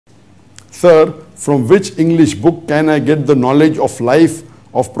Sir, from which English book can I get the knowledge of life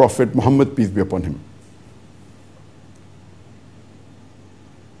of Prophet Muhammad, peace be upon him?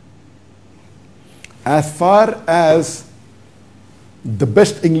 As far as the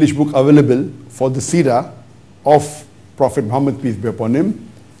best English book available for the seerah of Prophet Muhammad, peace be upon him,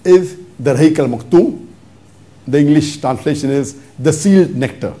 is the Rahiq al-Maktoum. The English translation is The Sealed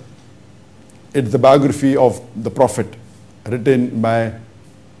Nectar. It's the biography of the Prophet written by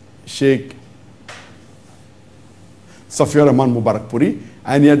Sheikh Safiur Rahman Mubarakpuri,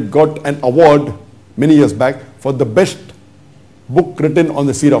 and he had got an award many years back for the best book written on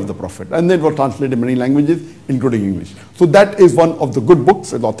the seerah of the Prophet, and then it was translated in many languages including English. So that is one of the good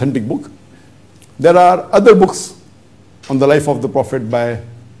books, an authentic book. There are other books on the life of the Prophet by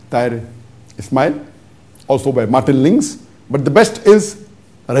Tahir Ismail, also by Martin Lings, but the best is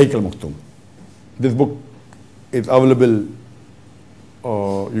Rahiq al-Maktoum. This book is available,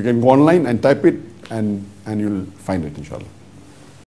 you can go online and type it and you'll find it, inshallah.